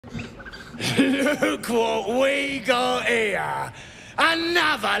Look what we got here.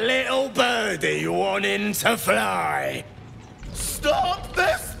 Another little birdie wanting to fly. Stop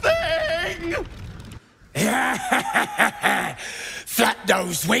this thing! Flap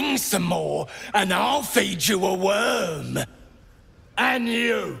those wings some more, and I'll feed you a worm. And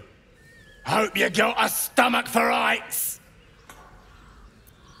you. Hope you got a stomach for heights.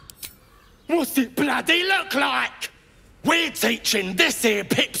 What's it bloody look like? We're teaching this here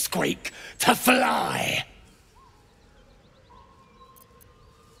pipsqueak to fly.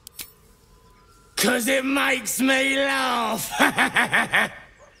 'Cause it makes me laugh.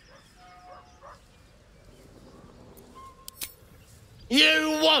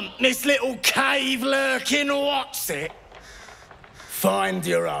 You want this little cave lurking what's it? Find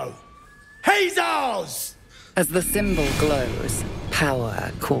your own. He's ours! As the symbol glows,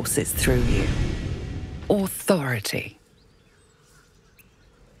 power courses through you. Authority.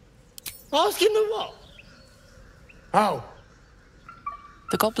 Ask him the what? Oh.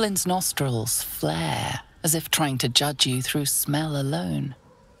 The goblin's nostrils flare, as if trying to judge you through smell alone.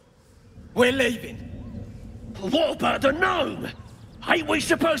 We're leaving. What about the gnome? Ain't we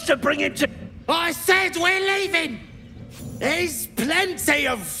supposed to bring him to... I said we're leaving! There's plenty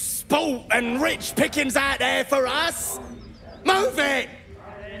of sport and rich pickings out there for us. Move it!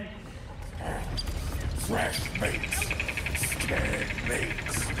 Fresh meats. Scared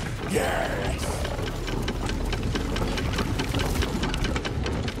meats. Yes!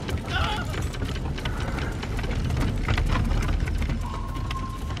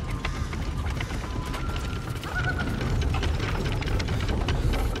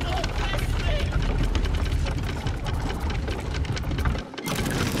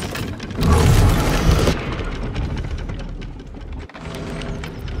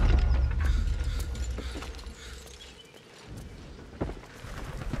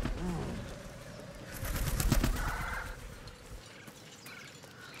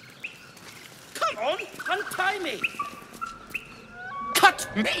 Untie me! Cut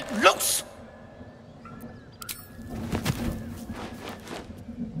me loose!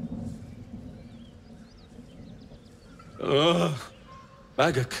 Oh,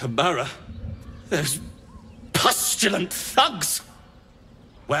 Bagakabara. Those pustulant thugs!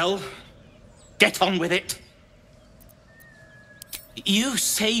 Well, get on with it. You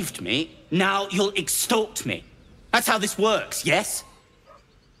saved me, now you'll extort me. That's how this works, yes?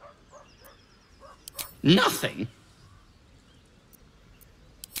 Nothing?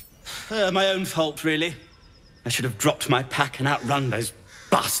 My own fault, really. I should have dropped my pack and outrun those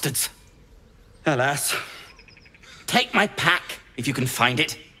bastards. Alas. Take my pack, if you can find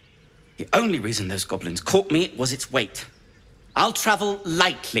it. The only reason those goblins caught me was its weight. I'll travel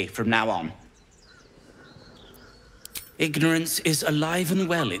lightly from now on. Ignorance is alive and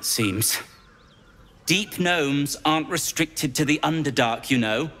well, it seems. Deep gnomes aren't restricted to the Underdark, you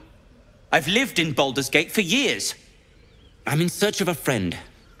know. I've lived in Baldur's Gate for years. I'm in search of a friend.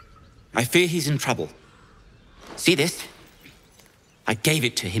 I fear he's in trouble. See this? I gave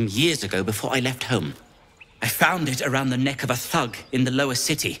it to him years ago before I left home. I found it around the neck of a thug in the lower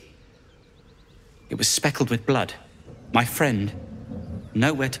city. It was speckled with blood. My friend,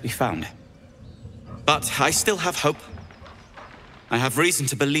 nowhere to be found. But I still have hope. I have reason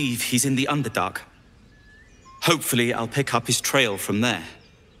to believe he's in the Underdark. Hopefully, I'll pick up his trail from there.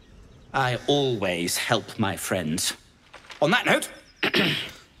 I always help my friends. On that note,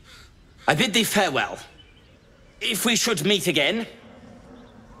 I bid thee farewell. If we should meet again,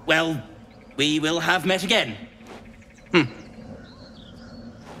 well, we will have met again.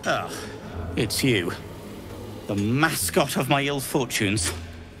 Oh, it's you. The mascot of my ill fortunes.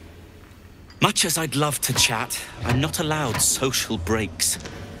 Much as I'd love to chat, I'm not allowed social breaks.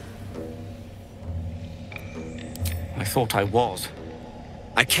 I thought I was.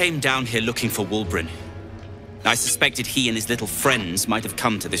 I came down here looking for Wulbren. I suspected he and his little friends might have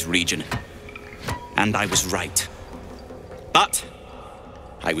come to this region. And I was right. But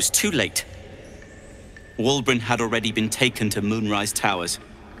I was too late. Wulbren had already been taken to Moonrise Towers.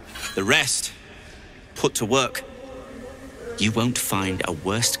 The rest, put to work. You won't find a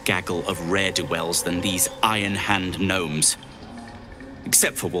worse gaggle of rare-dwells than these Iron Hand gnomes.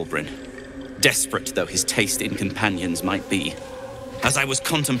 Except for Wulbren, desperate though his taste in companions might be. As I was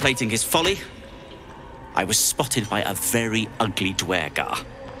contemplating his folly, I was spotted by a very ugly Duergar.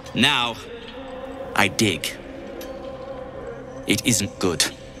 Now, I dig. It isn't good.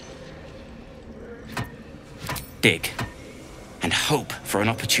 Dig, and hope for an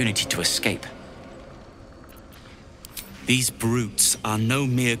opportunity to escape. These brutes are no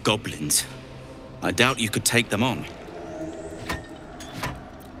mere goblins. I doubt you could take them on.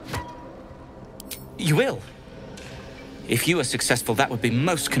 You will? If you are successful, that would be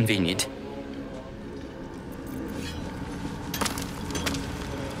most convenient.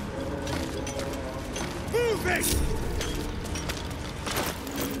 Move it!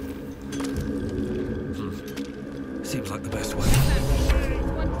 Seems like the best way.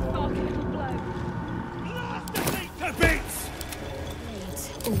 Blast the thing to bits! Blades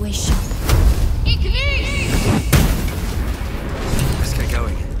always sharp. Let's get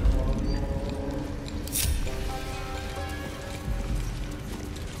going.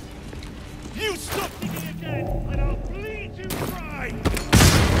 You stop digging again, and I'll bleed you dry!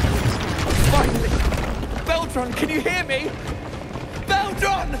 Finally! Beldron, can you hear me?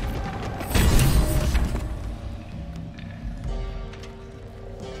 Beldron!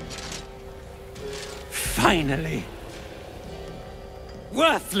 Finally!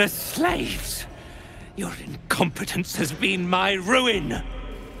 Worthless slaves! Your incompetence has been my ruin!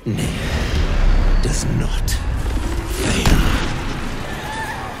 Does not fail.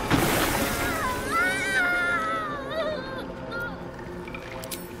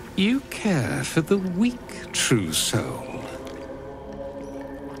 You care for the weak, true soul.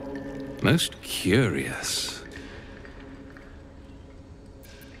 Most curious.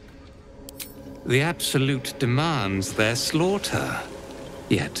 The Absolute demands their slaughter.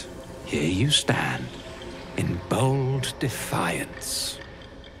 Yet, here you stand, in bold defiance.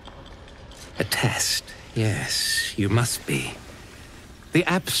 A test, yes, you must be. The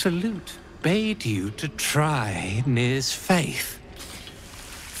Absolute bade you to try Nir's faith.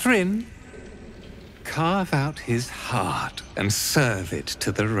 Thrym, carve out his heart and serve it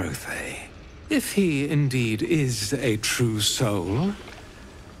to the Rothe. If he indeed is a true soul,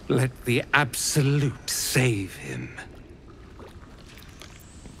 let the Absolute save him.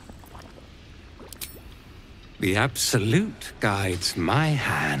 The Absolute guides my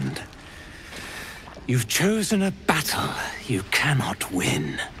hand. You've chosen a battle you cannot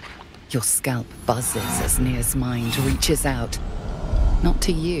win. Your scalp buzzes as Nir's mind reaches out. Not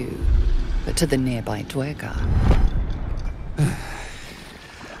to you, but to the nearby Duergar.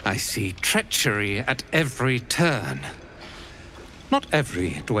 I see treachery at every turn. Not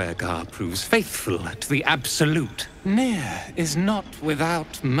every Duergar proves faithful to the Absolute. Nir is not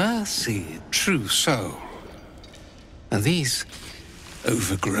without mercy, true soul. And these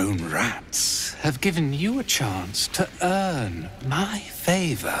overgrown rats have given you a chance to earn my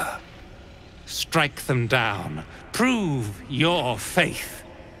favor. Strike them down. Prove your faith.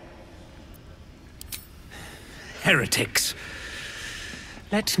 Heretics,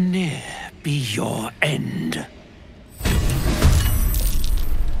 let Nir be your end.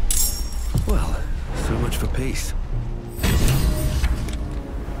 Well, so much for peace.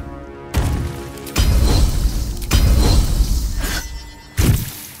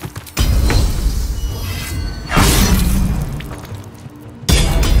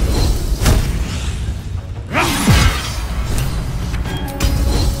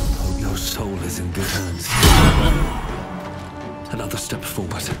 In good hands. Another step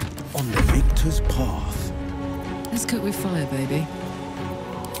forward. On the victor's path. Let's cook with fire, baby.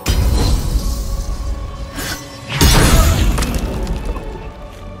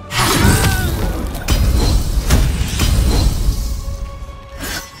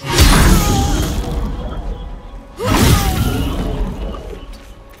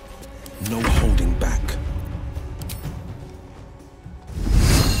 No holding back.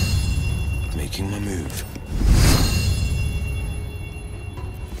 Making my move.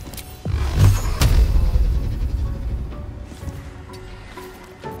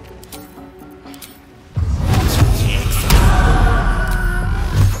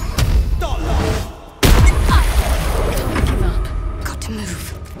 Got to move.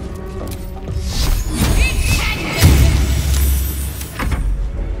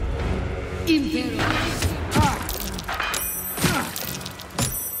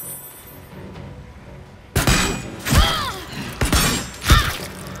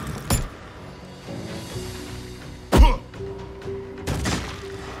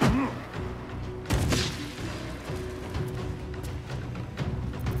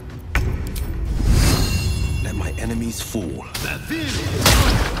 Let my enemies fall.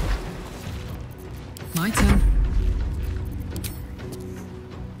 My turn.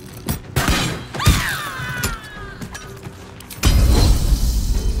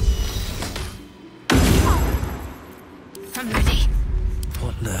 I'm ready.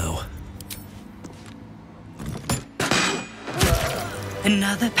 What now?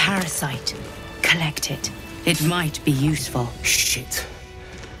 Another parasite. Collect it. It might be useful. Shit.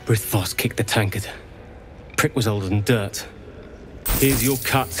 Brithos kicked the tankard. Prick was older than dirt. Here's your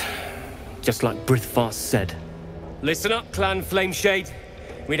cut. just like Brithvos said. Listen up, Clan Flameshade.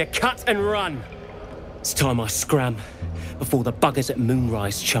 We need to cut and run. It's time I scram, before the buggers at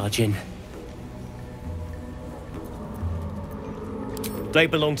Moonrise charge in. They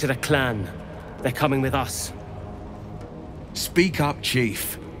belong to the clan. They're coming with us. Speak up,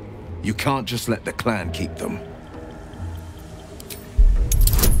 Chief. You can't just let the clan keep them.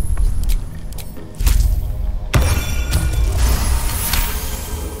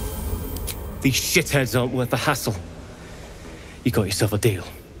 These shitheads aren't worth the hassle. You got yourself a deal.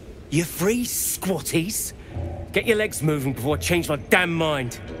 You free squatties? Get your legs moving before I change my damn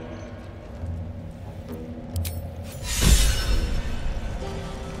mind.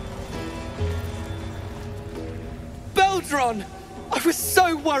 Baldur! I was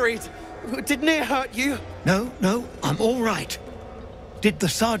so worried! Did Near hurt you? No, I'm all right. Did the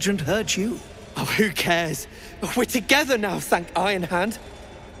sergeant hurt you? Oh, who cares? We're together now, thank Iron Hand.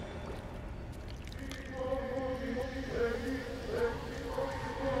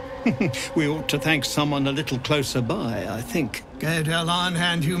 We ought to thank someone a little closer by, I think. Gaedel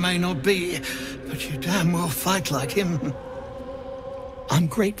Ironhand you may not be, but you damn well fight like him. I'm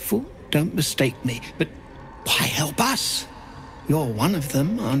grateful, don't mistake me, but why help us? You're one of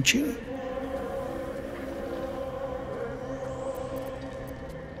them, aren't you?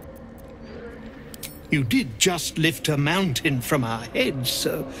 You did just lift a mountain from our heads,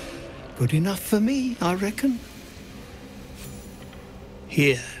 so good enough for me, I reckon.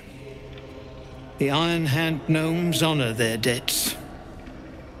 Here. The Iron Hand gnomes honor their debts.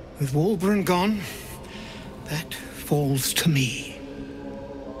 With Wulbren gone, that falls to me.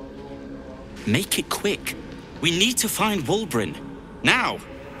 Make it quick. We need to find Wulbren. Now!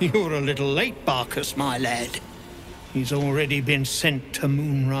 You're a little late, Barcus, my lad. He's already been sent to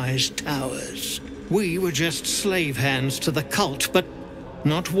Moonrise Towers. We were just slave hands to the cult, but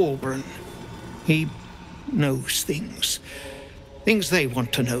not Wulbren. He knows things. Things they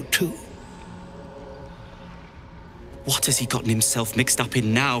want to know, too. What has he gotten himself mixed up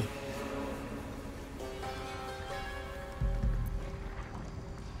in now?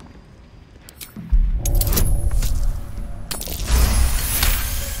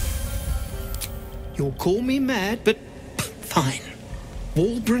 You'll call me mad, but fine.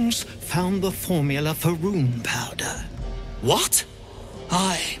 Wulbren's found the formula for rune powder. What?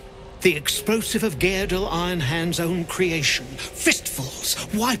 Aye. The explosive of Gaedel Ironhand's own creation.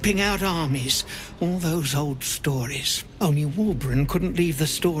 Fistfuls, wiping out armies. All those old stories. Only Wulbren couldn't leave the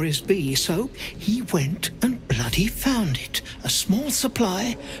stories be, so he went and bloody found it. A small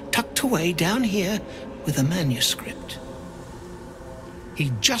supply, tucked away down here with a manuscript.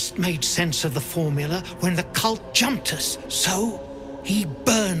 He just made sense of the formula when the cult jumped us, so he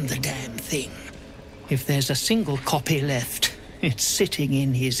burned the damn thing. If there's a single copy left, it's sitting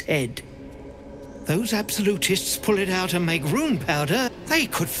in his head. Those absolutists pull it out and make rune powder, they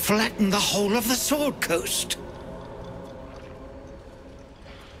could flatten the whole of the Sword Coast.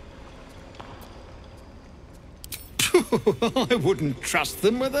 I wouldn't trust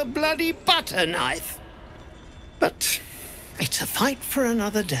them with a bloody butter knife. But it's a fight for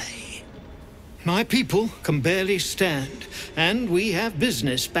another day. My people can barely stand, and we have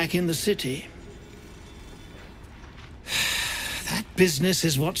business back in the city. That business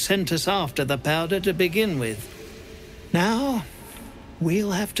is what sent us after the powder to begin with. Now,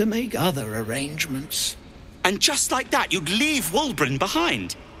 we'll have to make other arrangements. And just like that, you'd leave Wulbren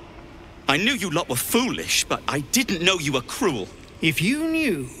behind. I knew you lot were foolish, but I didn't know you were cruel. If you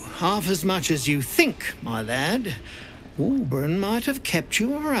knew half as much as you think, my lad, Wulbren might have kept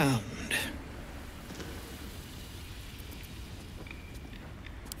you around.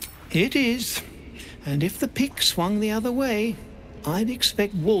 It is. And if the pick swung the other way, I'd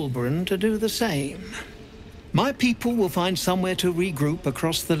expect Wulbren to do the same. My people will find somewhere to regroup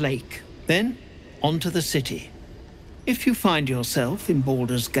across the lake, then onto the city. If you find yourself in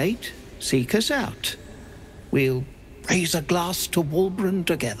Baldur's Gate, seek us out. We'll raise a glass to Wulbren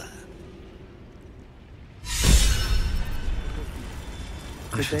together.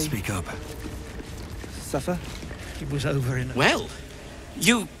 I should speak up. Suffer? It was over in a... Well,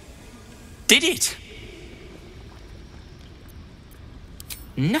 you did it.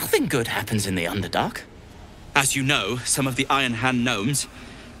 Nothing good happens in the Underdark. As you know, some of the Iron Hand gnomes,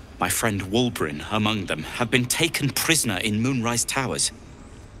 my friend Wulbren among them, have been taken prisoner in Moonrise Towers.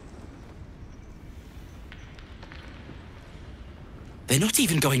 They're not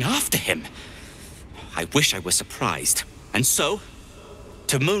even going after him. I wish I were surprised. And so,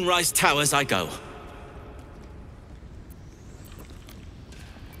 to Moonrise Towers I go.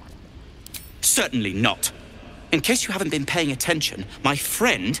 Certainly not. In case you haven't been paying attention, my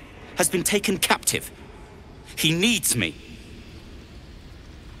friend has been taken captive. He needs me.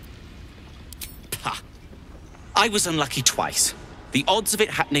 Pah. I was unlucky twice. The odds of it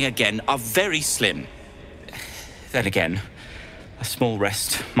happening again are very slim. Then again, a small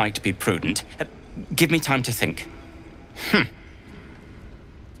rest might be prudent. Give me time to think.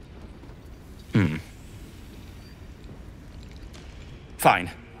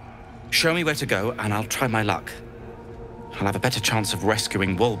 Fine. Show me where to go, and I'll try my luck. I'll have a better chance of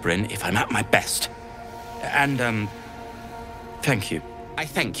rescuing Wulbren if I'm at my best. And, thank you. I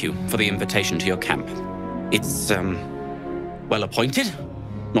thank you for the invitation to your camp. It's, well appointed,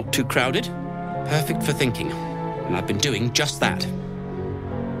 not too crowded, perfect for thinking. And I've been doing just that.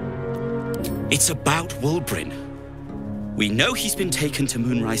 It's about Wulbren. We know he's been taken to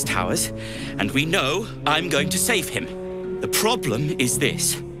Moonrise Towers, and we know I'm going to save him. The problem is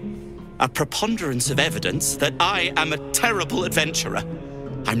this. A preponderance of evidence that I am a terrible adventurer.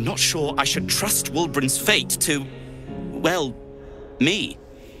 I'm not sure I should trust Wulbren's fate to, well, me.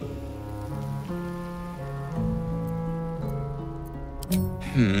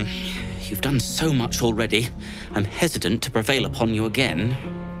 You've done so much already. I'm hesitant to prevail upon you again.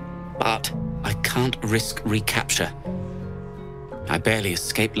 But I can't risk recapture. I barely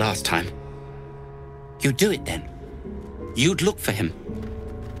escaped last time. You do it then. You'd look for him.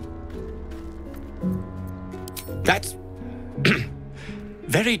 That's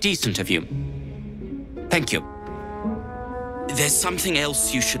very decent of you. Thank you. There's something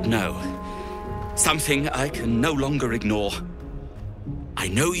else you should know. Something I can no longer ignore. I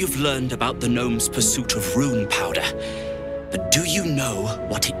know you've learned about the gnome's pursuit of rune powder, but do you know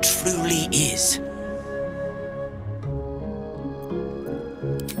what it truly is?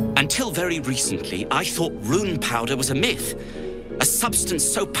 Until very recently, I thought rune powder was a myth. A substance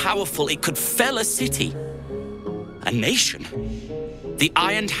so powerful it could fell a city. A nation. The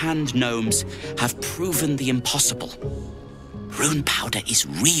Iron Hand gnomes have proven the impossible. Rune powder is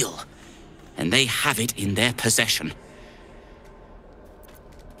real, and they have it in their possession.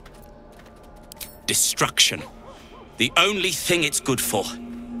 Destruction. The only thing it's good for.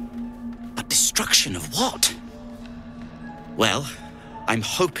 But destruction of what? Well, I'm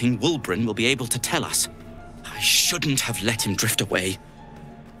hoping Wulbren will be able to tell us. I shouldn't have let him drift away.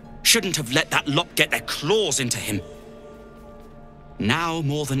 Shouldn't have let that lot get their claws into him. Now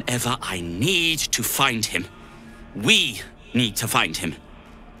more than ever, I need to find him. We need to find him.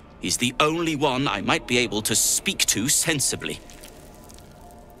 He's the only one I might be able to speak to sensibly.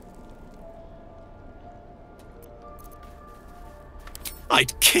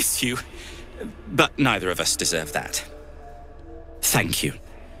 I'd kiss you, but neither of us deserve that. Thank you.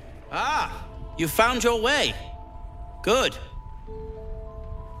 Ah, you found your way. Good.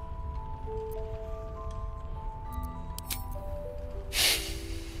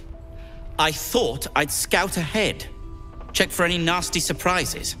 I thought I'd scout ahead, check for any nasty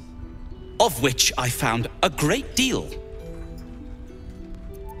surprises, of which I found a great deal.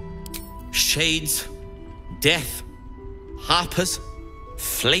 Shades, death, harpers,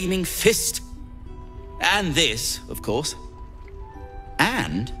 flaming fist, and this, of course,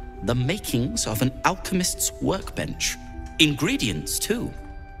 and the makings of an alchemist's workbench. Ingredients, too.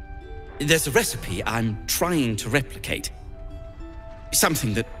 There's a recipe I'm trying to replicate.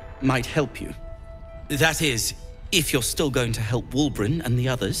 Something that might help you. That is, if you're still going to help Wulbren and the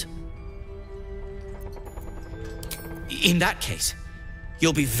others. In that case,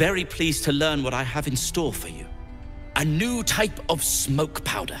 you'll be very pleased to learn what I have in store for you. A new type of smoke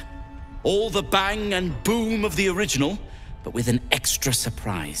powder. All the bang and boom of the original, but with an extra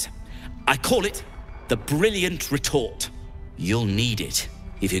surprise. I call it the Brilliant Retort. You'll need it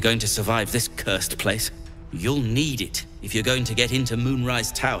if you're going to survive this cursed place. You'll need it if you're going to get into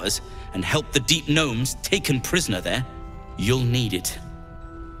Moonrise Towers and help the deep gnomes taken prisoner there. You'll need it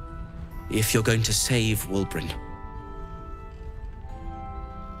if you're going to save Wulbren.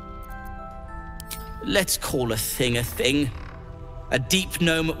 Let's call a thing a thing. A deep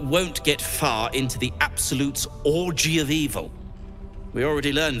gnome won't get far into the Absolute's orgy of evil. We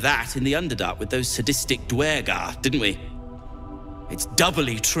already learned that in the Underdark with those sadistic Duergar, didn't we? It's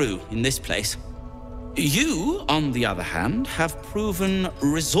doubly true in this place. You, on the other hand, have proven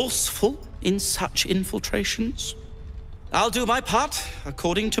resourceful in such infiltrations. I'll do my part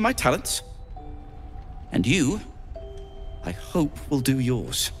according to my talents. And you, I hope, will do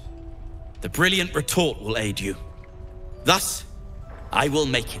yours. The Brilliant Retort will aid you. Thus, I will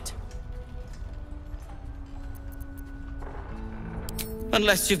make it.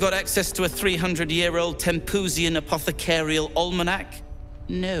 Unless you've got access to a 300-year-old Tempusian apothecarial almanac?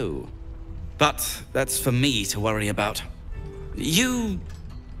 No. But that's for me to worry about. You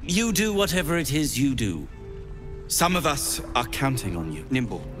You do whatever it is you do. Some of us are counting on you.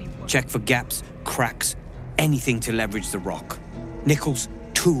 Nimble. Check for gaps, cracks, anything to leverage the rock. Nickels,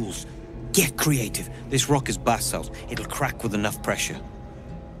 tools. Get creative. This rock is basalt. It'll crack with enough pressure.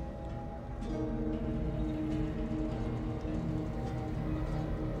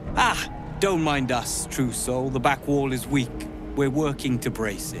 Ah! Don't mind us, true soul. The back wall is weak. We're working to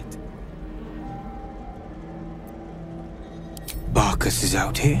brace it. Barcus is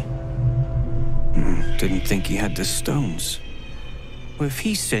out here? Didn't think he had the stones. Well, if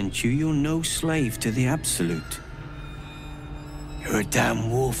he sent you, you're no slave to the Absolute. You're a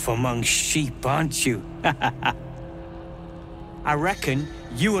damn wolf among sheep, aren't you? I reckon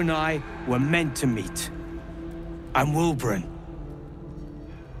you and I were meant to meet. I'm Wulbren.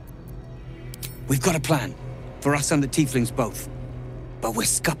 We've got a plan, for us and the tieflings both. But we're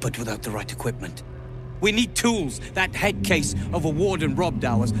scuppered without the right equipment. We need tools. That head case of a warden robbed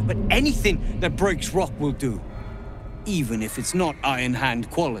ours, but anything that breaks rock will do. Even if it's not Iron Hand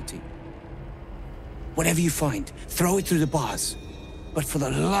quality. Whatever you find, throw it through the bars. But for the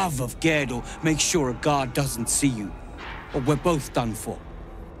love of Gerdel, make sure a guard doesn't see you, or we're both done for.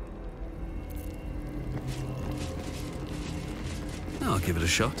 I'll give it a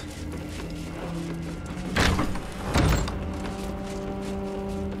shot.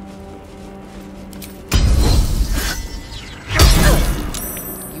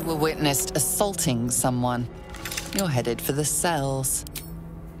 You were witnessed assaulting someone. You're headed for the cells.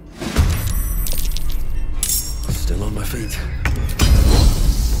 Still on my feet.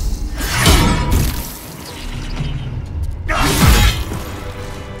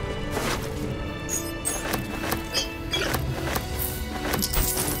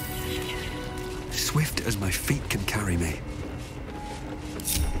 Swift as my feet can carry me.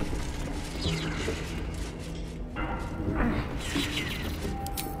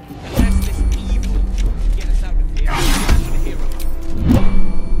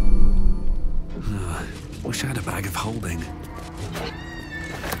 Wish I had a bag of holding.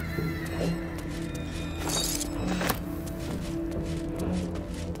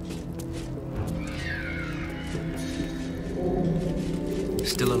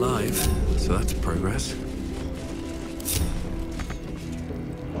 Still alive, so that's progress.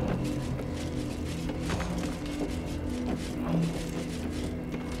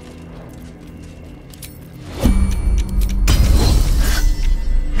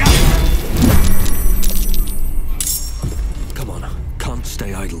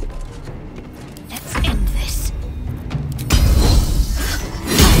 Stay idle. Let's end this.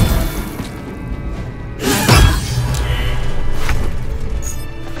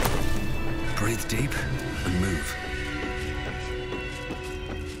 Breathe deep and move.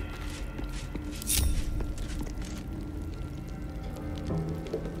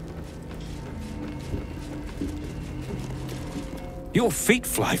 Your feet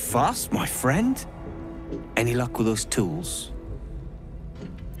fly fast, my friend. Any luck with those tools?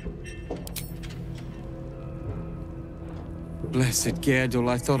 Blessed Gerdel,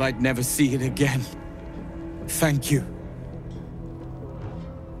 I thought I'd never see it again. Thank you.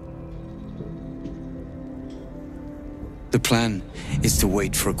 The plan is to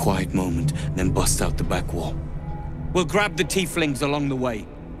wait for a quiet moment, then bust out the back wall. We'll grab the tieflings along the way.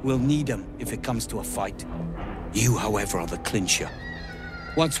 We'll need them if it comes to a fight. You, however, are the clincher.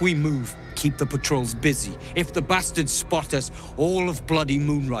 Once we move, keep the patrols busy. If the bastards spot us, all of bloody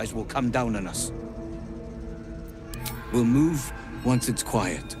Moonrise will come down on us. We'll move once it's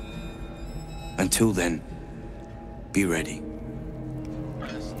quiet. Until then, be ready.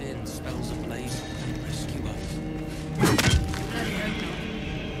 Burst in, spells ablaze, rescue us. Bloody hope not.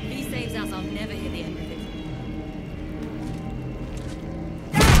 If he saves us, I'll never hear the end of it.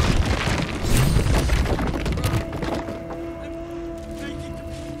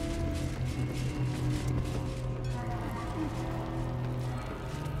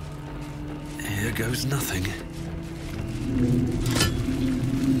 Here goes nothing.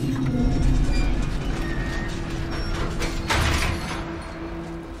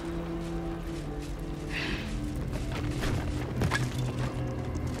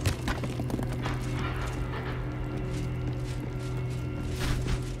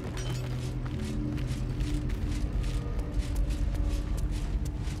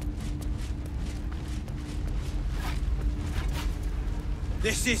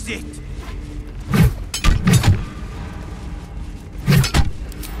 This is it!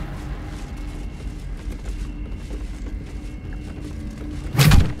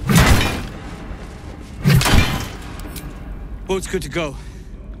 Boat's good to go.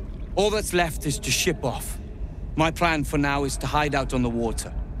 All that's left is to ship off. My plan for now is to hide out on the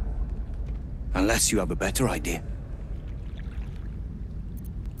water. Unless you have a better idea.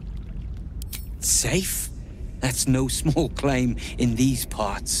 Safe? That's no small claim in these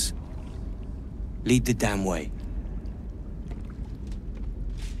parts. Lead the damn way.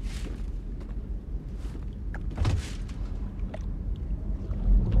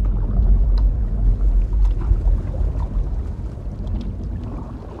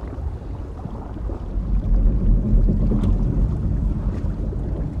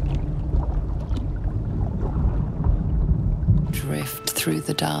 Drift through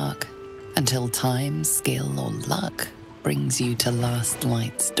the dark until time, skill, or luck brings you to Last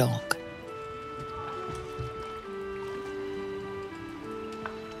Light's dock.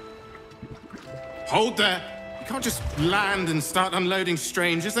 Hold there! You can't just land and start unloading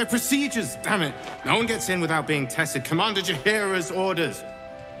strangers. They're procedures, damn it! No one gets in without being tested. Commander Jahira's orders.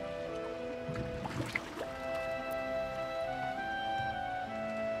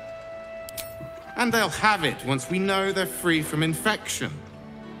 And they'll have it once we know they're free from infection.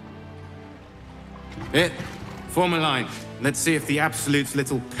 Here, form a line. Let's see if the Absolute's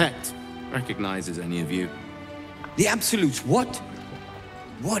little pet recognizes any of you. The Absolute's what?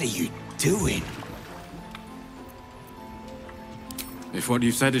 What are you doing? If what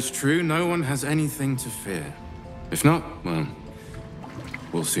you said is true, no one has anything to fear. If not, well,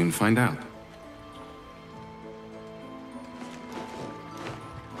 we'll soon find out.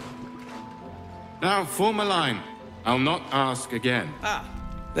 Now, form a line. I'll not ask again. Ah,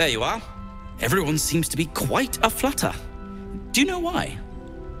 there you are. Everyone seems to be quite aflutter. Do you know why?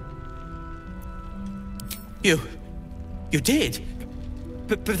 You did?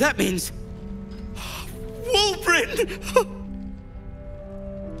 But that means... Wulbren!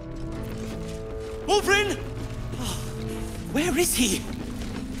 Wulbren! Where is he?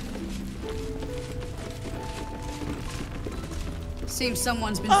 Seems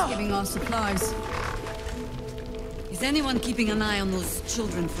someone's been skimming our supplies. Is anyone keeping an eye on those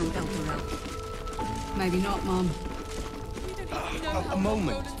children from Baldur? Maybe not, Mom. A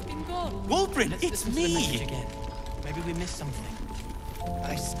moment. Wulbren, it's me! Again. Maybe we missed something.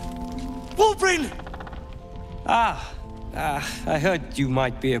 Wulbren! I heard you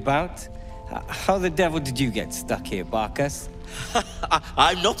might be about. How the devil did you get stuck here, Barcus?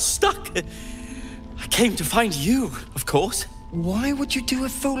 I'm not stuck. I came to find you, of course. Why would you do a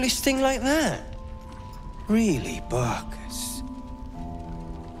foolish thing like that? Really, Barcus?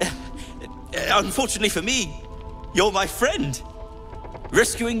 Unfortunately for me, you're my friend.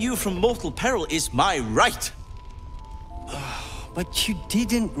 Rescuing you from mortal peril is my right. But you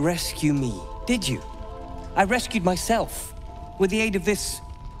didn't rescue me, did you? I rescued myself, with the aid of this...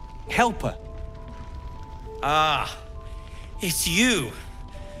 helper. Ah, it's you.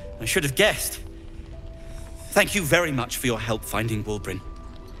 I should have guessed. Thank you very much for your help finding Wulbren.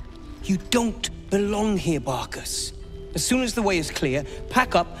 You don't belong here, Barcus. As soon as the way is clear,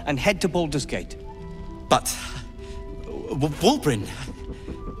 pack up and head to Baldur's Gate. But... Wulbren...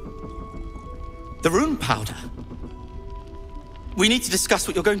 The rune powder... We need to discuss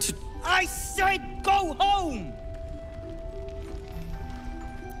what you're going to... I said go home!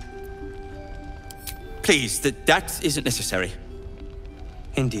 Please, that isn't necessary.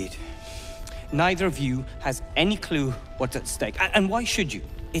 Indeed. Neither of you has any clue what's at stake. And why should you?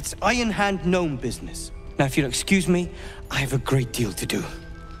 It's Iron Hand gnome business. Now, if you'll excuse me, I have a great deal to do.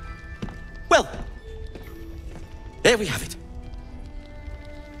 Well, there we have it.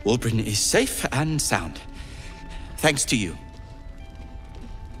 Wulbren is safe and sound. Thanks to you.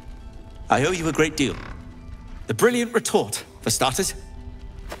 I owe you a great deal. The brilliant retort, for starters.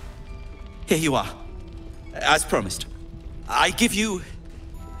 Here you are. As promised. I give you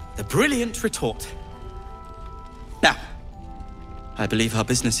the brilliant retort. Now, I believe our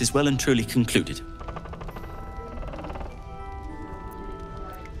business is well and truly concluded.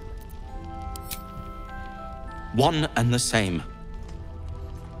 One and the same.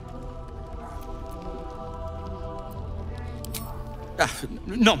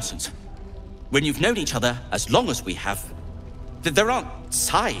 Nonsense. When you've known each other as long as we have, there aren't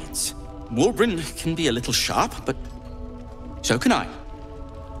sides. Wulbren can be a little sharp, but so can I.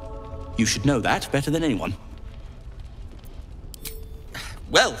 You should know that better than anyone.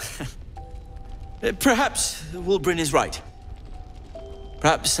 Well, perhaps Wulbren is right.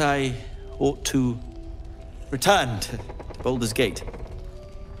 Perhaps I ought to return to Baldur's Gate.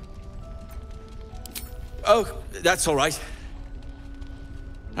 Oh, that's all right.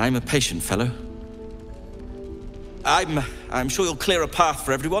 I'm a patient fellow. I'm sure you'll clear a path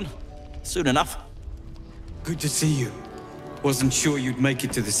for everyone soon enough. Good to see you. Wasn't sure you'd make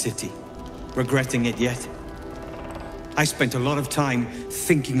it to the city. Regretting it yet? I spent a lot of time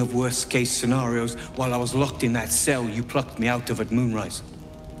thinking of worst-case scenarios while I was locked in that cell you plucked me out of at Moonrise.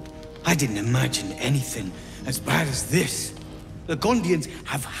 I didn't imagine anything as bad as this. The Gondians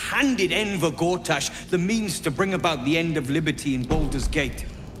have handed Enver Gortash the means to bring about the end of liberty in Baldur's Gate.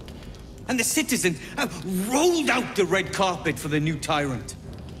 And the citizens have rolled out the red carpet for the new tyrant.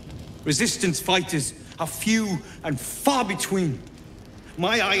 Resistance fighters are few and far between.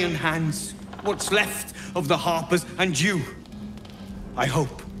 My iron hands, what's left of the Harpers, and you, I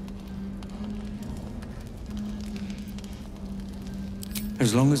hope.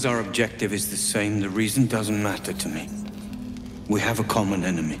 As long as our objective is the same, the reason doesn't matter to me. We have a common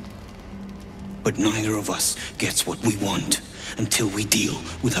enemy. But neither of us gets what we want until we deal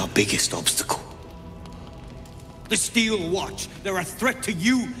with our biggest obstacle. The Steel Watch. They're a threat to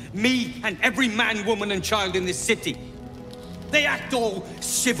you, me, and every man, woman, and child in this city. They act all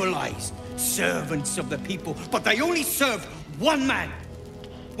civilized, servants of the people, but they only serve one man.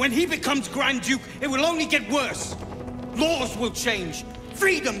 When he becomes Grand Duke, it will only get worse. Laws will change,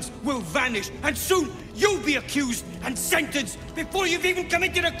 freedoms will vanish, and soon you'll be accused and sentenced before you've even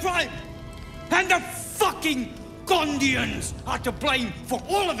committed a crime. And the fucking Gondians are to blame for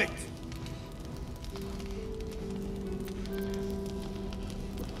all of it.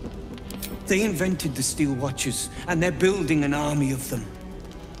 They invented the Steel Watchers, and they're building an army of them.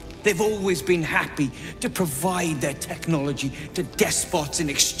 They've always been happy to provide their technology to despots in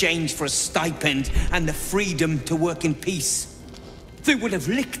exchange for a stipend and the freedom to work in peace. They would have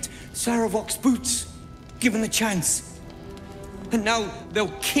licked Saravok's boots, given a chance. And now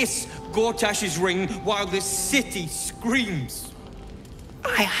they'll kiss Gortash's ring while this city screams.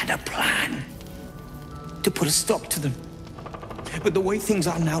 I had a plan to put a stop to them. But the way things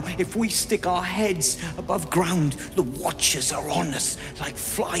are now, if we stick our heads above ground, the Watchers are on us like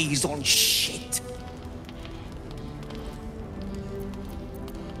flies on shit.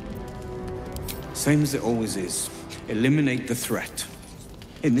 Same as it always is. Eliminate the threat.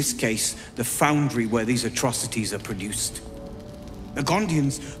 In this case, the Foundry where these atrocities are produced. The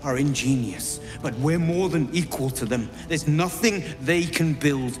Gondians are ingenious, but we're more than equal to them. There's nothing they can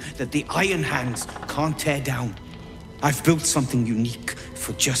build that the Iron Hands can't tear down. I've built something unique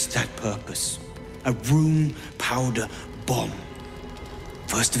for just that purpose. A rune powder bomb.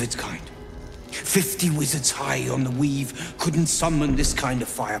 First of its kind. 50 wizards high on the weave couldn't summon this kind of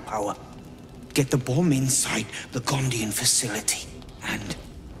firepower. Get the bomb inside the Gondian facility, and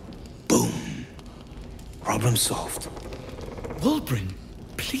boom. Problem solved. Wulbren,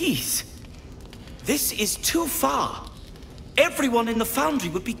 please. This is too far. Everyone in the Foundry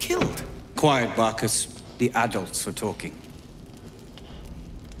would be killed. Quiet, Barcus. The adults are talking.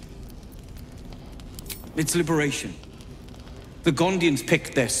 It's liberation. The Gondians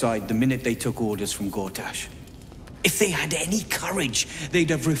picked their side the minute they took orders from Gortash. If they had any courage,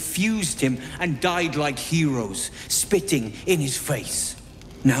 they'd have refused him and died like heroes, spitting in his face.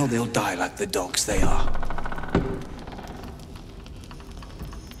 Now they'll die like the dogs they are.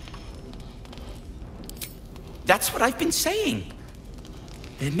 That's what I've been saying.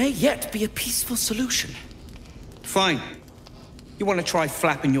 There may yet be a peaceful solution. Fine. You want to try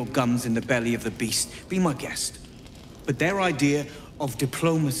flapping your gums in the belly of the beast? Be my guest. But their idea of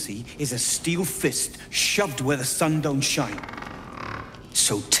diplomacy is a steel fist shoved where the sun don't shine.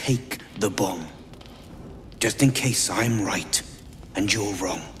 So take the bomb. Just in case I'm right and you're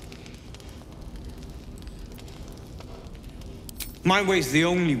wrong. My way's the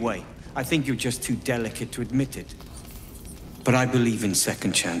only way. I think you're just too delicate to admit it. But I believe in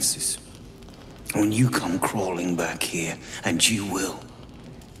second chances. When you come crawling back here, and you will,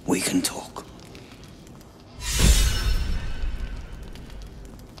 we can talk.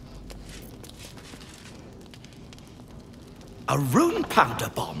 A rune powder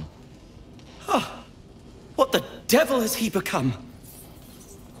bomb? Oh, what the devil has he become?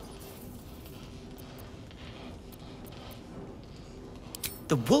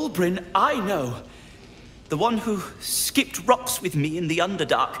 The Wulbren I know, the one who skipped rocks with me in the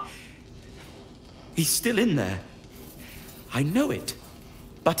Underdark, he's still in there. I know it.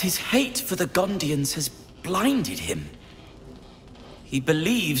 But his hate for the Gondians has blinded him. He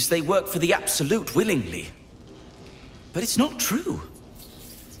believes they work for the Absolute willingly. But it's not true.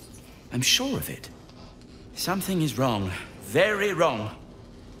 I'm sure of it. Something is wrong. Very wrong.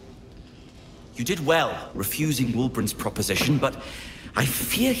 You did well refusing Wulbren's proposition, but I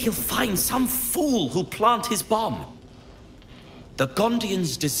fear he'll find some fool who'll plant his bomb. The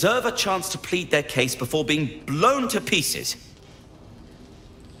Gondians deserve a chance to plead their case before being blown to pieces.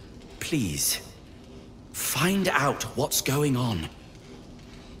 Please, find out what's going on.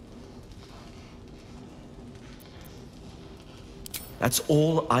 That's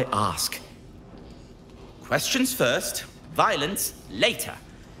all I ask. Questions first, violence later.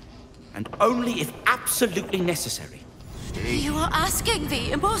 And only if absolutely necessary. You are asking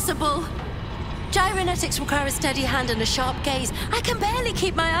the impossible. Gyrometics require a steady hand and a sharp gaze. I can barely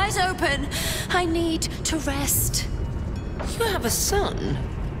keep my eyes open. I need to rest. You have a son,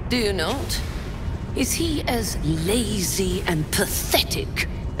 do you not? Is he as lazy and pathetic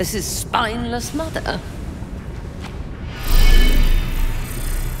as his spineless mother?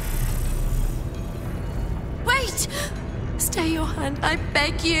 Wait! Stay your hand, I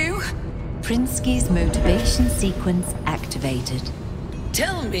beg you. Prinsky's motivation sequence activated.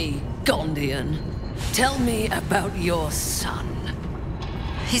 Tell me, Gondian. Tell me about your son.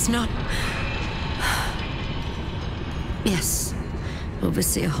 He's not... Yes,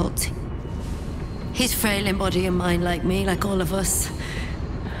 Overseer Holt. He's frail in body and mind like me, like all of us.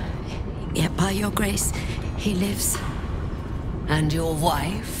 Yet by your grace, he lives. And your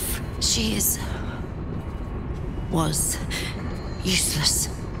wife? She was useless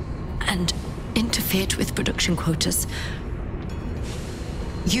and interfered with production quotas.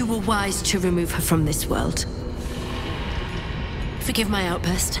 You were wise to remove her from this world. Forgive my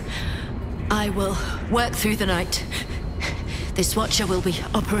outburst. I will work through the night. This Watcher will be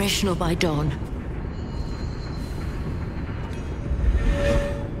operational by dawn.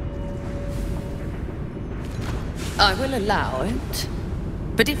 I will allow it.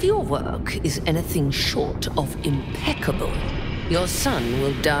 But if your work is anything short of impeccable, your son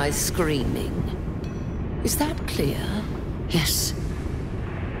will die screaming. Is that clear? Yes.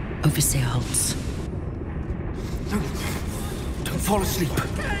 Overseer Holtz. Don't fall asleep.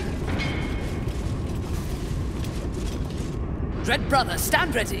 Dread brother,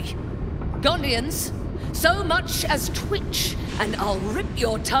 stand ready. Gondians, so much as twitch, and I'll rip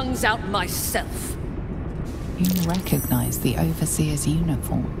your tongues out myself. You recognize the Overseer's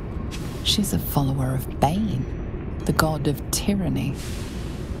uniform. She's a follower of Bane, the god of tyranny.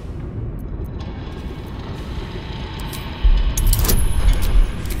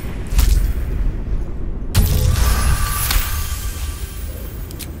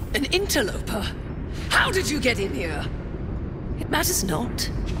 An interloper? How did you get in here? It matters not.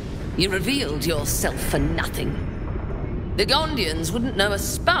 You revealed yourself for nothing. The Gondians wouldn't know a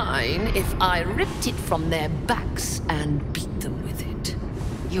spine if I ripped it from their backs and beat them with it.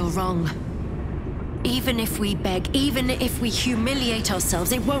 You're wrong. Even if we beg, even if we humiliate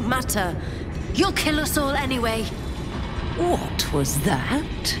ourselves, it won't matter. You'll kill us all anyway. What was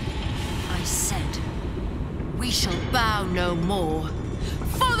that? I said, we shall bow no more.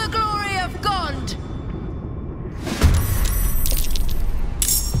 For the glory of Gond!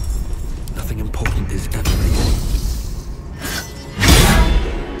 Nothing important is ever easy.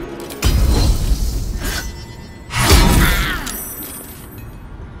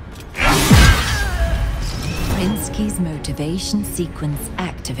 Prinsky's motivation sequence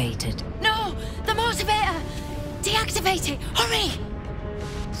activated. No! The motivator! Deactivate it! Hurry!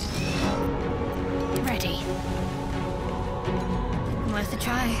 Ready. Worth a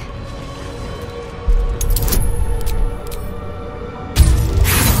try.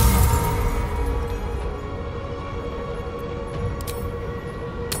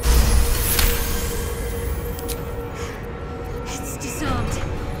 It's disarmed.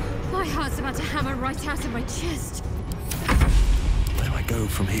 My heart's about to hammer right out of my chest. Where do I go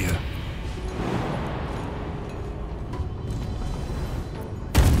from here?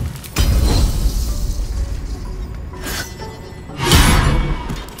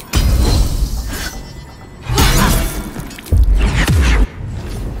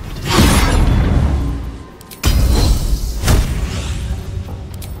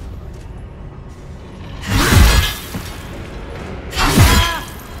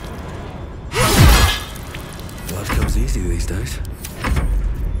 Easy these days.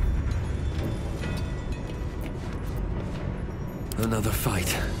 Another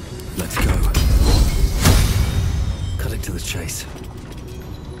fight. Let's go. Cut it to the chase.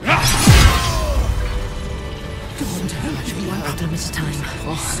 One of them at a time.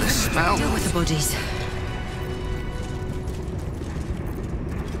 Oh, the smell. Deal with the bodies.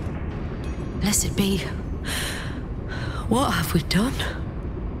 Blessed be. What have we done?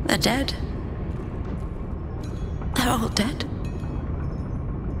 They're dead. They're all dead.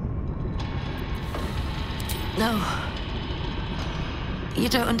 No. You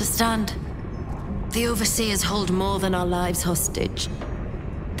don't understand. The Overseers hold more than our lives hostage.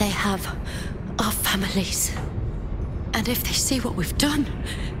 They have our families. And if they see what we've done,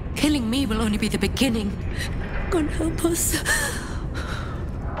 killing me will only be the beginning. God help us.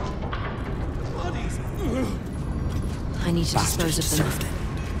 I need to dispose of them.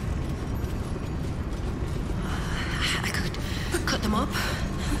 I could cut them up.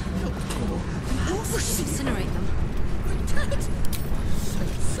 Incinerate them.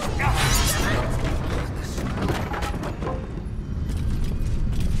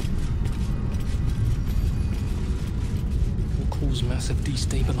 Will cause massive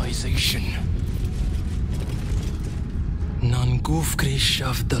destabilization. Nangufgrish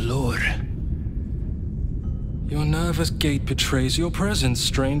of the lore. Your nervous gait betrays your presence,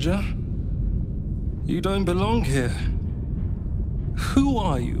 stranger. You don't belong here. Who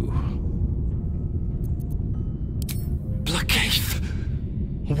are you? Blakaith!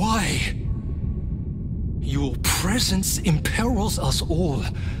 Why? Your presence imperils us all.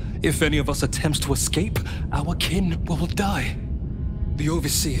 If any of us attempts to escape, our kin will die. The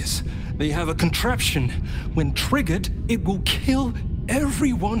Overseers, they have a contraption. When triggered, it will kill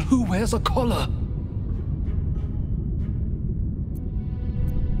everyone who wears a collar.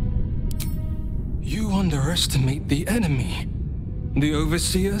 You underestimate the enemy. The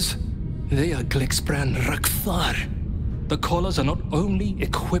Overseers, they are Glixbran Rakthar. The collars are not only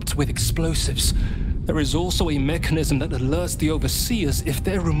equipped with explosives, there is also a mechanism that alerts the Overseers if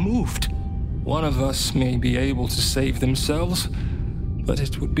they're removed. One of us may be able to save themselves, but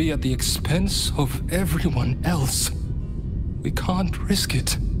it would be at the expense of everyone else. We can't risk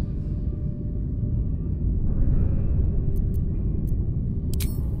it.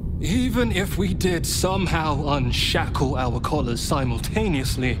 Even if we did somehow unshackle our collars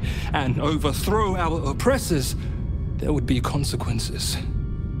simultaneously and overthrow our oppressors, there would be consequences.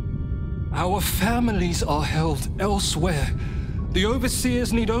 Our families are held elsewhere. The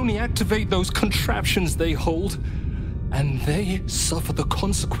Overseers need only activate those contraptions they hold, and they suffer the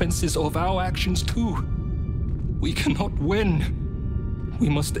consequences of our actions too. We cannot win. We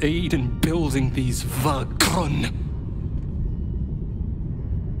must aid in building these Vagron.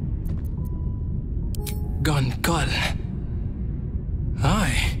 Gungal.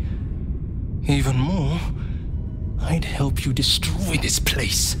 Aye. Even more, I'd help you destroy this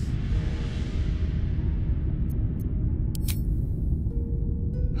place.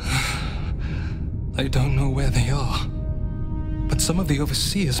 I don't know where they are, but some of the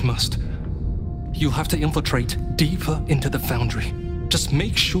Overseers must. You'll have to infiltrate deeper into the Foundry. Just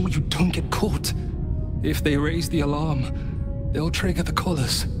make sure you don't get caught. If they raise the alarm, they'll trigger the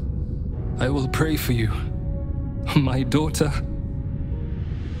collars. I will pray for you. My daughter.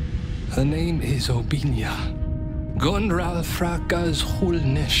 Her name is Obinia. Gondral Frakas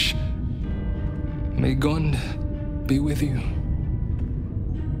Hulnish. May Gond be with you.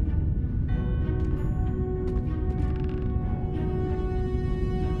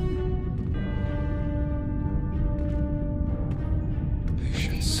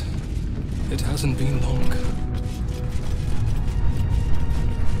 Patience. It hasn't been long.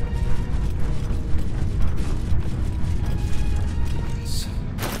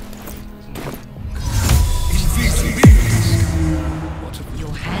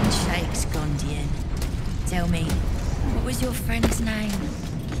 Your hand shakes, Gondian. Tell me, what was your friend's name?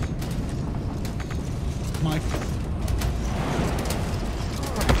 My...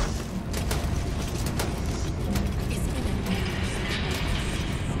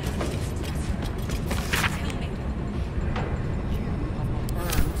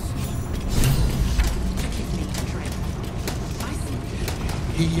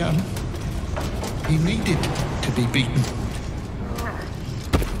 He needed to be beaten.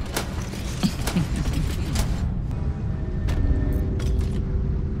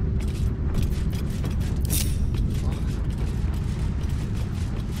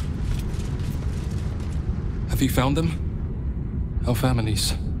 Have you found them? Our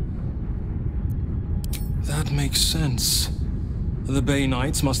families. That makes sense. The Bay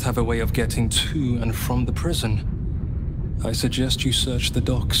Knights must have a way of getting to and from the prison. I suggest you search the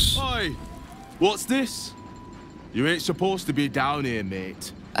docks. Oi! What's this? You ain't supposed to be down here,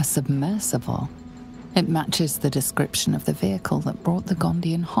 mate. A submersible. It matches the description of the vehicle that brought the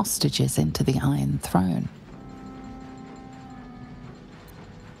Gondian hostages into the Iron Throne.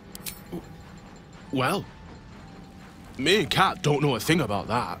 Well, me and Kat don't know a thing about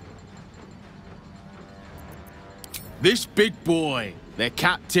that. This big boy, the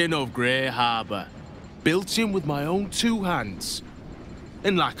captain of Grey Harbour, built him with my own two hands.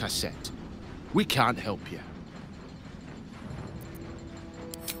 And like I said, we can't help you.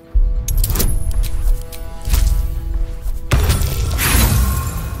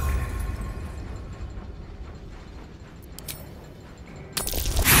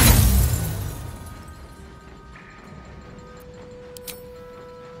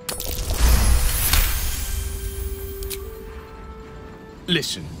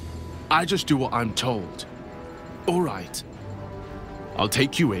 Listen, I just do what I'm told. All right. I'll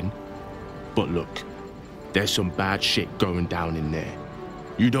take you in, but look, there's some bad shit going down in there.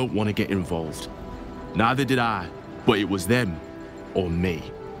 You don't want to get involved. Neither did I, but it was them or me.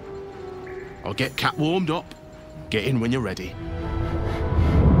 I'll get Cat warmed up. Get in when you're ready.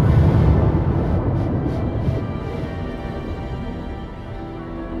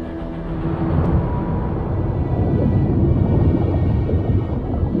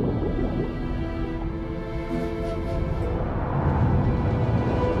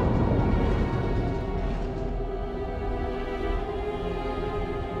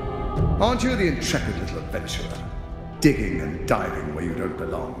 Aren't you the intrepid little adventurer, digging and diving where you don't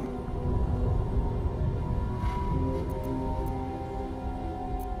belong?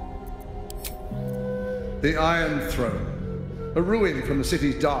 The Iron Throne, a ruin from the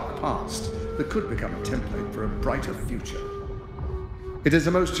city's dark past that could become a template for a brighter future. It is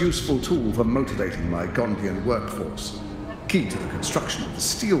a most useful tool for motivating my Gondian workforce, key to the construction of the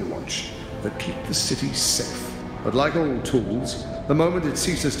steel watch that keep the city safe. But like all tools, the moment it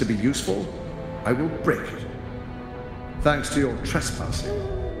ceases to be useful, I will break it. Thanks to your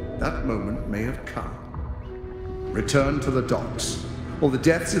trespassing, that moment may have come. Return to the docks, or the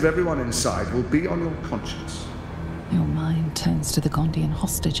deaths of everyone inside will be on your conscience. Your mind turns to the Gondian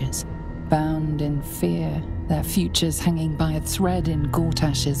hostages, bound in fear, their futures hanging by a thread in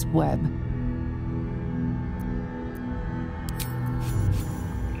Gortash's web.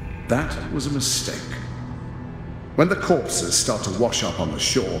 That was a mistake. When the corpses start to wash up on the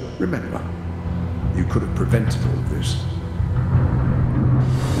shore, remember, you could have prevented all of this.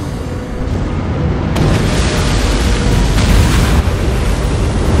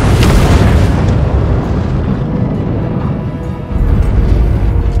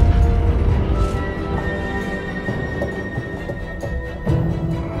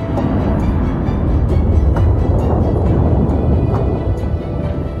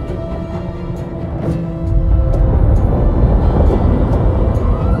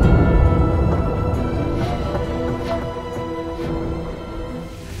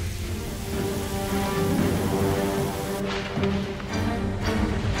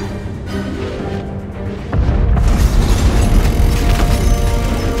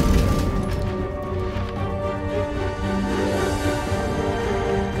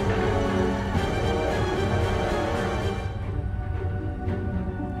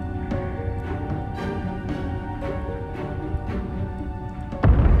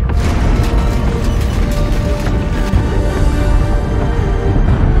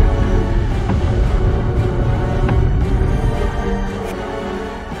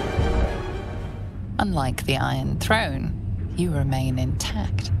 Unlike the Iron Throne, you remain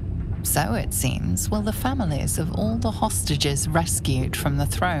intact. So, it seems, will the families of all the hostages rescued from the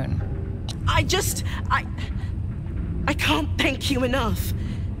throne. I can't thank you enough.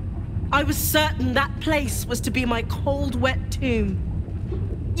 I was certain that place was to be my cold, wet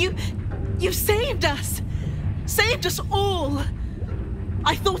tomb. You saved us! Saved us all!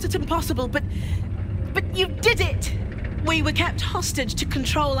 I thought it impossible, but you did it! We were kept hostage to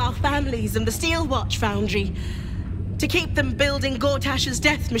control our families and the Steel Watch Foundry, to keep them building Gortash's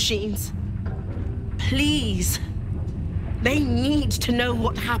death machines. Please. They need to know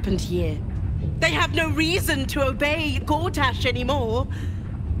what happened here. They have no reason to obey Gortash anymore.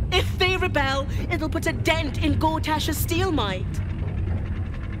 If they rebel, it'll put a dent in Gortash's steel might.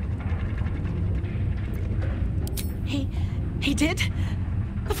 He did?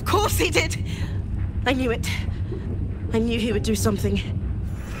 Of course he did! I knew it. I knew he would do something.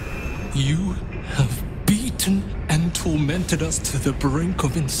 You have beaten and tormented us to the brink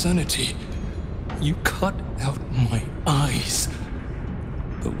of insanity. You cut out my eyes,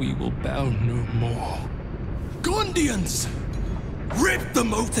 but we will bow no more. Gondians! Rip the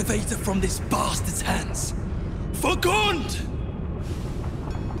motivator from this bastard's hands! For Gond!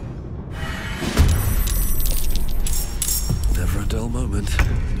 Never a dull moment.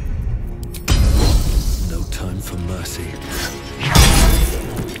 No time for mercy.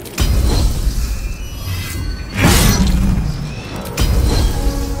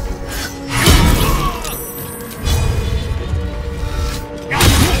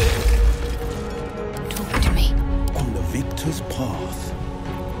 Talk to me. On the victor's path.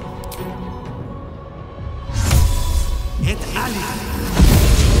 Et Ali!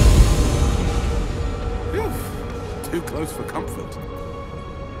 Too close for comfort.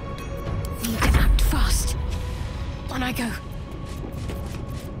 Need to act fast. On I go.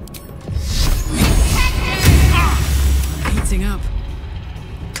 Heating up.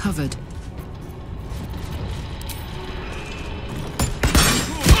 Covered.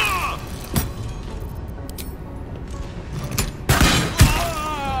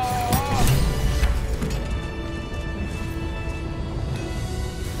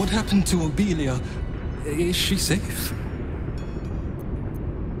 happened to Obelia? Is she safe?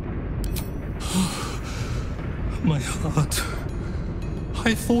 My heart.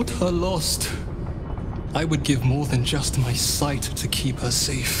 I thought her lost. I would give more than just my sight to keep her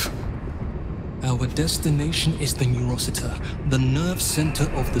safe. Our destination is the Neurosita, the nerve center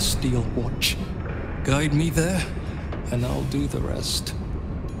of the Steel Watch. Guide me there, and I'll do the rest.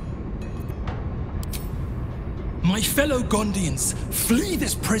 My fellow Gondians, flee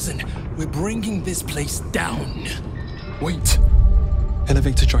this prison. We're bringing this place down. Wait.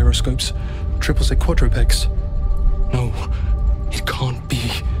 Elevator gyroscopes. Triple set quadrupegs. No, it can't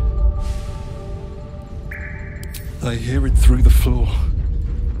be. I hear it through the floor.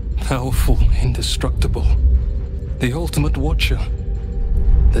 Powerful, indestructible. The ultimate watcher.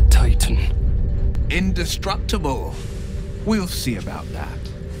 The Titan. Indestructible. We'll see about that.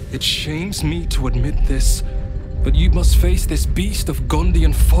 It shames me to admit this, but you must face this beast of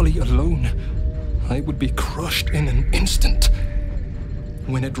Gondian folly alone. I would be crushed in an instant.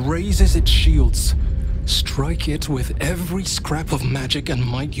 When it raises its shields, strike it with every scrap of magic and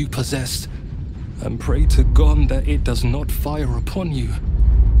might you possess, and pray to God that it does not fire upon you.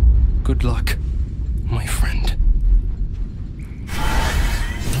 Good luck, my friend.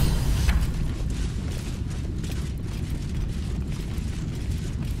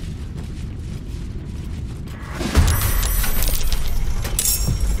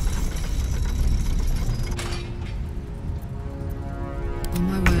 On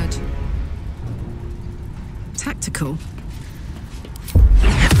my word. Tactical.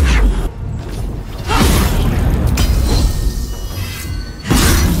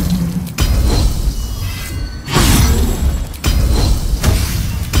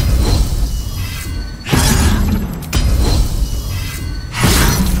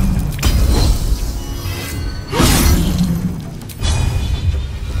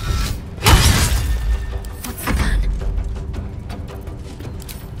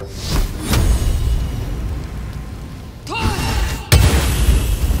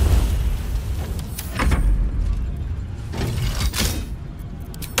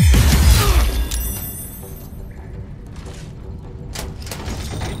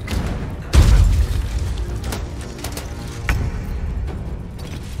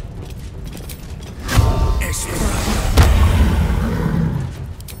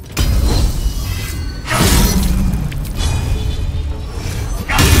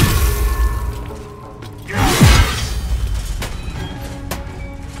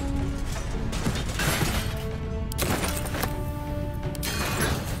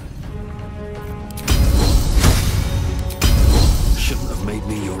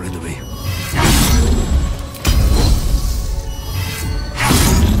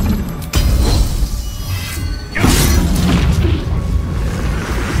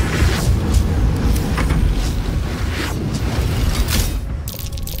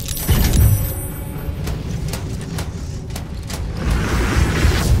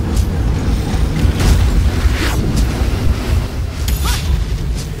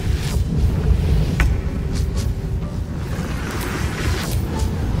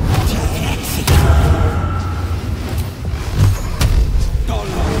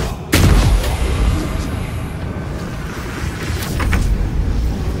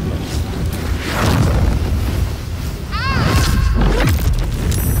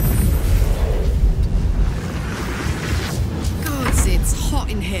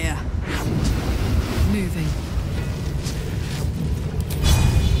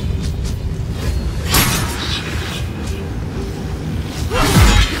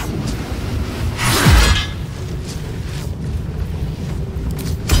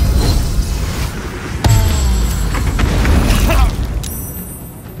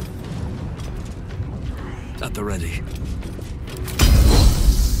 At the ready.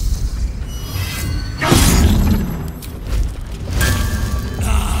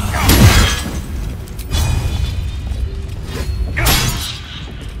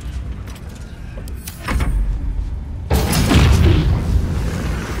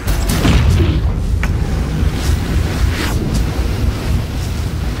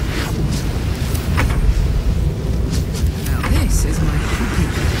 Now this is my happy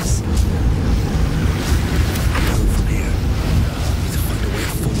place. From here. Need to find a way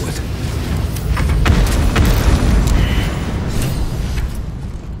forward.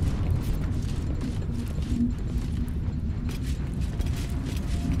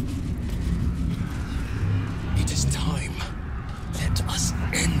 It is time. Let us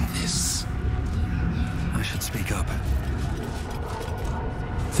end this. I should speak up.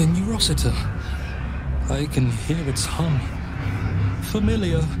 The Neurosita. I can hear its hum.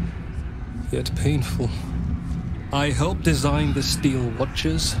 Familiar. yet painful. I helped design the steel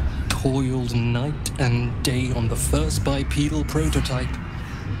watches, toiled night and day on the first bipedal prototype.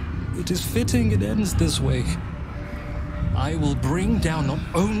 It is fitting it ends this way. I will bring down not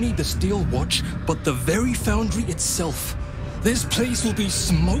only the steel watch, but the very Foundry itself. This place will be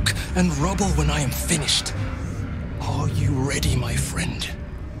smoke and rubble when I am finished. Are you ready, my friend?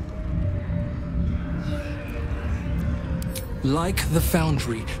 Like the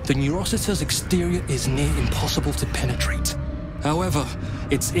Foundry, the Neurocitor's exterior is near impossible to penetrate. However,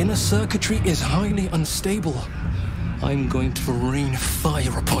 its inner circuitry is highly unstable. I'm going to rain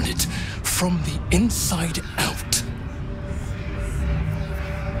fire upon it from the inside out.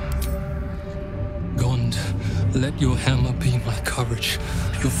 Gond, let your hammer be my courage,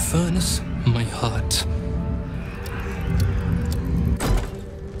 your furnace my heart.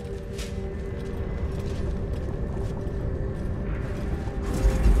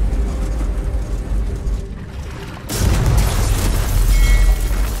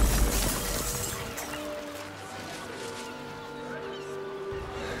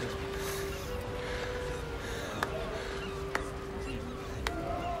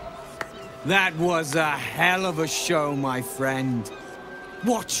 That was a hell of a show, my friend.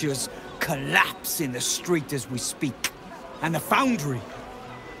 Watchers collapse in the street as we speak. And the Foundry.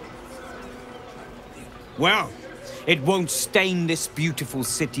 Well, it won't stain this beautiful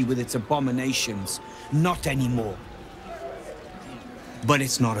city with its abominations. Not anymore. But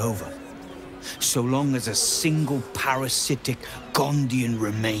it's not over. So long as a single parasitic Gondian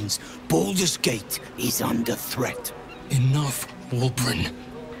remains, Baldur's Gate is under threat. Enough, Wulbren.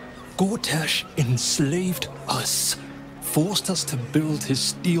 Gortash enslaved us, forced us to build his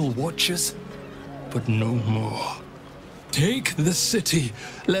steel watches, but no more. Take the city,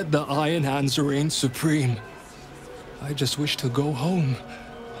 let the Iron Hands reign supreme. I just wish to go home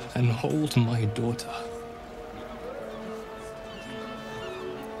and hold my daughter.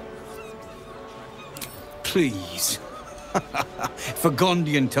 Please. If a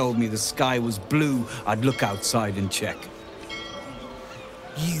Gondian told me the sky was blue, I'd look outside and check.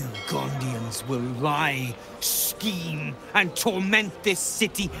 You Gondians will lie, scheme, and torment this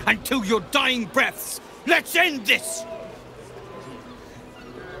city until your dying breaths. Let's end this!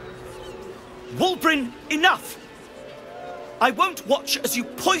 Wulbren, enough! I won't watch as you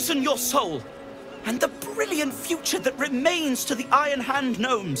poison your soul and the brilliant future that remains to the Iron Hand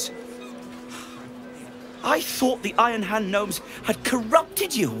gnomes. I thought the Iron Hand gnomes had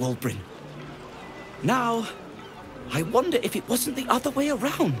corrupted you, Wulbren. Now, I wonder if it wasn't the other way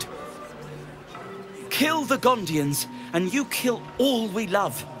around. Kill the Gondians, and you kill all we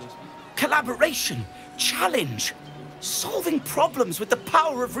love. Collaboration, challenge, solving problems with the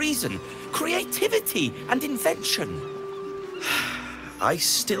power of reason, creativity, and invention. I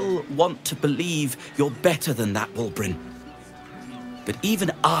still want to believe you're better than that, Wulbren. But even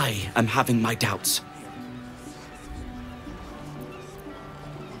I am having my doubts.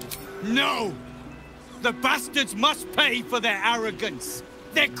 No! The bastards must pay for their arrogance,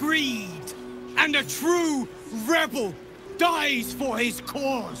 their greed, and a true rebel dies for his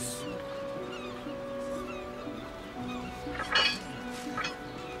cause.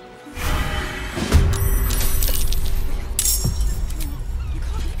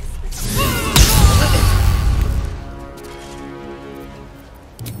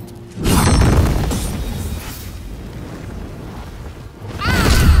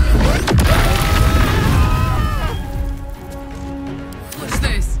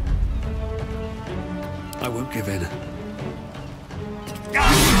 Give in.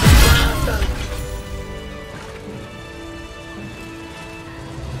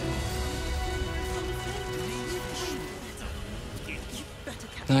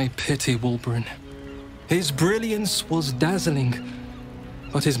 I pity Wulbren. His brilliance was dazzling,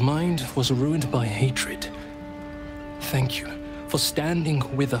 but his mind was ruined by hatred. Thank you for standing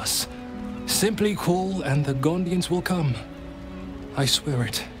with us. Simply call and the Gondians will come. I swear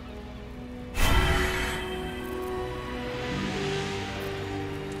it.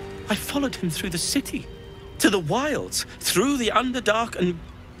 I followed him through the city, to the wilds, through the Underdark, and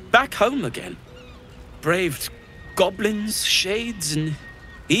back home again. Braved goblins, shades, and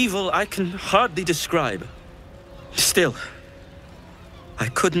evil I can hardly describe. Still, I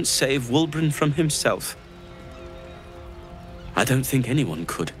couldn't save Wulbren from himself. I don't think anyone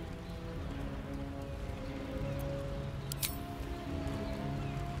could.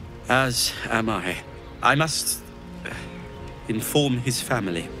 As am I. I must inform his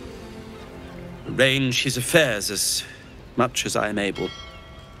family. Arrange his affairs as much as I am able.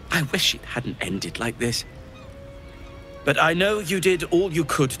 I wish it hadn't ended like this. But I know you did all you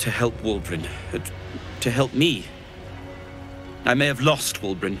could to help Wulbren. To help me. I may have lost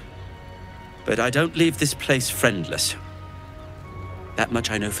Wulbren, but I don't leave this place friendless. That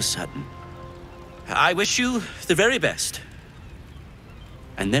much I know for certain. I wish you the very best.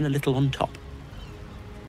 And then a little on top.